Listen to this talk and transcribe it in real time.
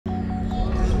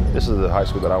This is the high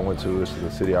school that I went to. This is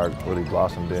the city I really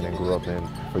blossomed in and grew up in.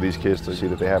 For these kids to see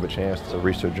that they have a chance to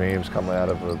reach their dreams coming out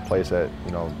of a place that,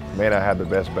 you know, may not have the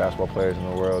best basketball players in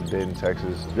the world, Denton,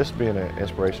 Texas, just being an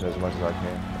inspiration as much as I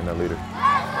can and a leader.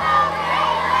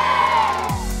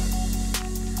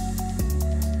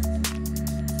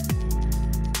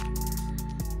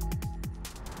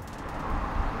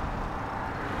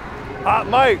 Hot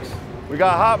mics. We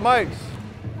got hot mics.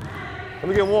 Let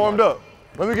me get warmed up.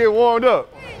 Let me get warmed up.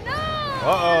 No.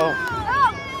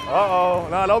 Uh-oh. Uh-oh.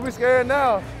 Nah, don't be scared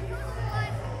now.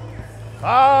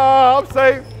 Ah, I'm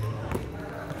safe.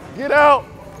 Get out.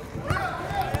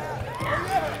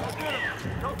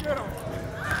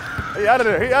 He out of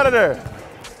there. He out of there.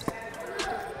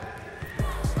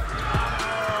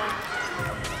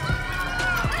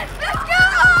 Let's go.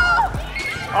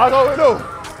 That's what we do.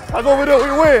 That's what we do.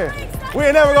 We win. We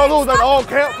ain't never gonna lose like all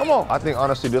camp. Come on. I think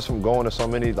honestly, just from going to so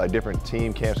many like different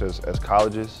team camps as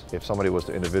colleges, if somebody was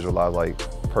to individualize, like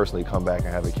personally come back and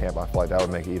have a camp, I feel like that would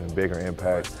make an even bigger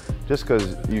impact. Just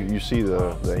because you see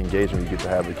the engagement you get to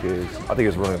have with kids. I think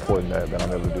it's really important that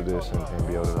I'm able to do this and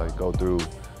be able to like go through,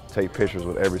 take pictures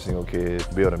with every single kid,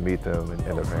 be able to meet them and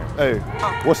their parents. Hey,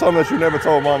 what's something that you never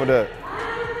told mom and dad?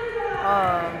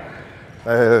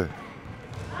 Hey.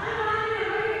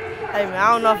 Hey man,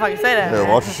 I don't know if I can say that. Yeah,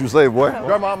 why don't you say, boy?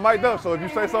 Grandma, I'm mic'd up, so if you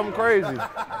say something crazy. All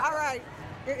right.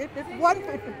 If it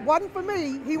wasn't for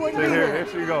me, he wouldn't be here. here.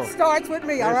 Here she go. Starts with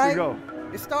me, all right? Here she go.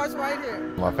 It starts right here.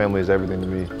 My family is everything to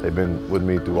me. They've been with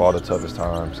me through all the toughest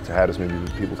times. To have this many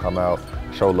people come out,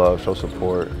 show love, show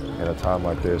support, in a time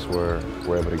like this where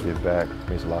we're able to give back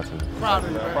means a lot to me. Proud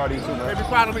of you, man. Proud of you too, man. Can't be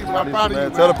proud of me, but I'm proud of you,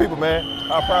 man. Tell the people, man.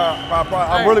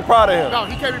 I'm really proud of him. No,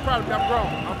 he can't be proud of me. I'm grown.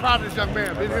 I'm proud of this young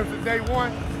man. Been here since day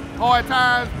one. Hard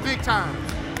times, big times.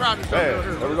 Proud of this young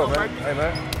man. There we go, man. Hey,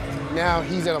 man. Now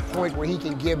he's at a point where he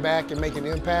can give back and make an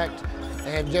impact.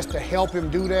 And just to help him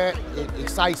do that, it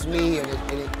excites me and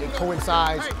it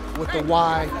coincides with the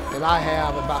why that I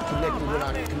have about connecting with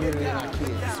our community and our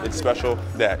kids. It's special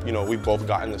that, you know, we've both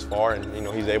gotten this far and, you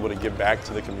know, he's able to give back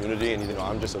to the community and, you know,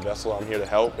 I'm just a vessel. I'm here to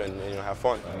help and you know, have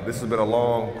fun. This has been a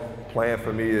long plan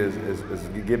for me is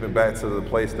giving back to the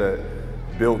place that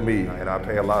built me, and I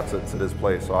pay a lot to this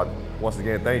place. So once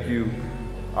again, thank you.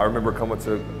 I remember coming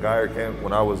to Geyer Camp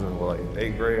when I was in like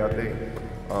 8th grade, I think.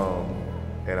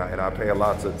 And I pay a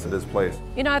lot to this place.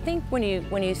 You know, I think when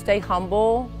you stay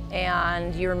humble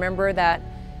and you remember that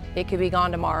it could be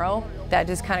gone tomorrow, that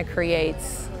just kind of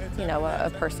creates, you know, a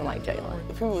person like Jalen.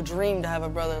 People dream to have a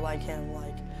brother like him.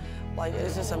 Like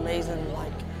it's just amazing,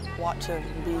 like watch him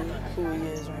be who he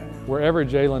is right now. Wherever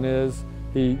Jalen is,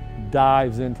 he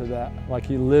dives into that. Like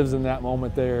he lives in that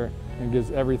moment there and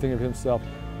gives everything of himself,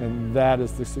 and that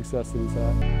is the success that he's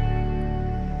had.